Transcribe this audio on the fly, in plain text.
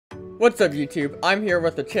What's up YouTube? I'm here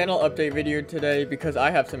with a channel update video today because I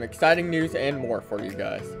have some exciting news and more for you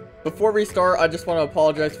guys. Before we start, I just want to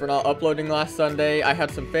apologize for not uploading last Sunday. I had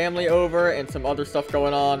some family over and some other stuff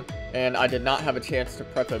going on, and I did not have a chance to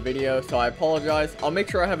prep a video, so I apologize. I'll make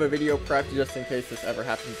sure I have a video prepped just in case this ever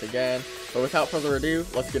happens again, but without further ado,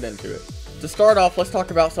 let's get into it. To start off, let's talk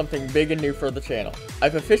about something big and new for the channel.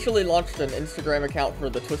 I've officially launched an Instagram account for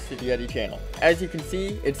the Twisted Yeti channel. As you can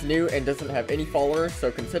see, it's new and doesn't have any followers, so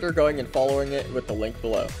consider going and following it with the link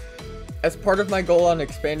below. As part of my goal on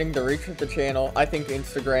expanding the reach of the channel, I think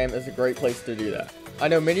Instagram is a great place to do that. I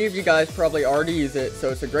know many of you guys probably already use it, so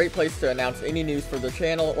it's a great place to announce any news for the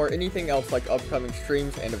channel or anything else like upcoming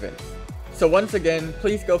streams and events. So once again,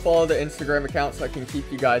 please go follow the Instagram account so I can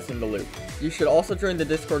keep you guys in the loop. You should also join the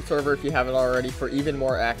Discord server if you haven't already for even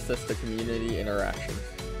more access to community interactions.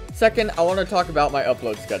 Second, I want to talk about my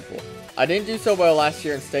upload schedule. I didn't do so well last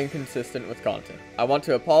year in staying consistent with content. I want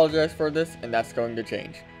to apologize for this, and that's going to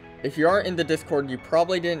change. If you aren't in the Discord, you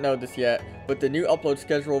probably didn't know this yet, but the new upload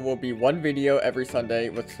schedule will be one video every Sunday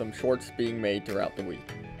with some shorts being made throughout the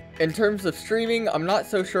week. In terms of streaming, I'm not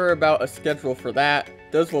so sure about a schedule for that.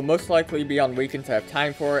 Those will most likely be on weekends I have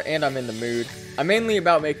time for and I'm in the mood. I'm mainly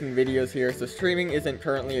about making videos here, so streaming isn't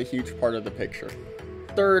currently a huge part of the picture.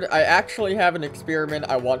 Third, I actually have an experiment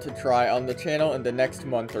I want to try on the channel in the next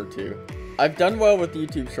month or two. I've done well with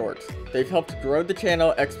YouTube Shorts. They've helped grow the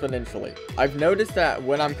channel exponentially. I've noticed that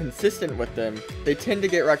when I'm consistent with them, they tend to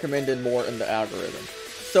get recommended more in the algorithm.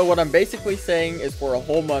 So what I'm basically saying is for a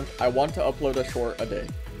whole month, I want to upload a short a day.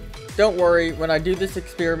 Don't worry, when I do this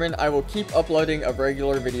experiment, I will keep uploading a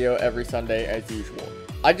regular video every Sunday as usual.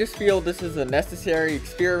 I just feel this is a necessary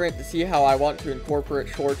experiment to see how I want to incorporate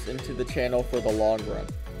shorts into the channel for the long run.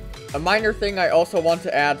 A minor thing I also want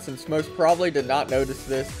to add, since most probably did not notice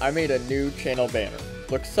this, I made a new channel banner.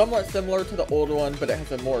 Looks somewhat similar to the old one, but it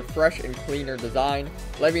has a more fresh and cleaner design.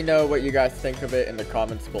 Let me know what you guys think of it in the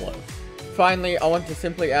comments below. Finally, I want to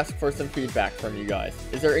simply ask for some feedback from you guys.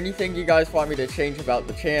 Is there anything you guys want me to change about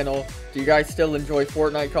the channel? Do you guys still enjoy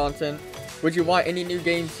Fortnite content? Would you want any new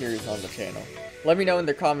game series on the channel? Let me know in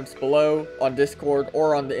the comments below, on Discord,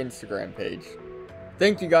 or on the Instagram page.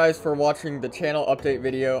 Thank you guys for watching the channel update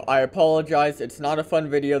video. I apologize, it's not a fun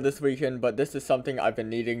video this weekend, but this is something I've been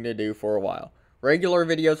needing to do for a while. Regular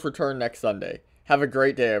videos return next Sunday. Have a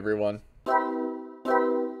great day, everyone.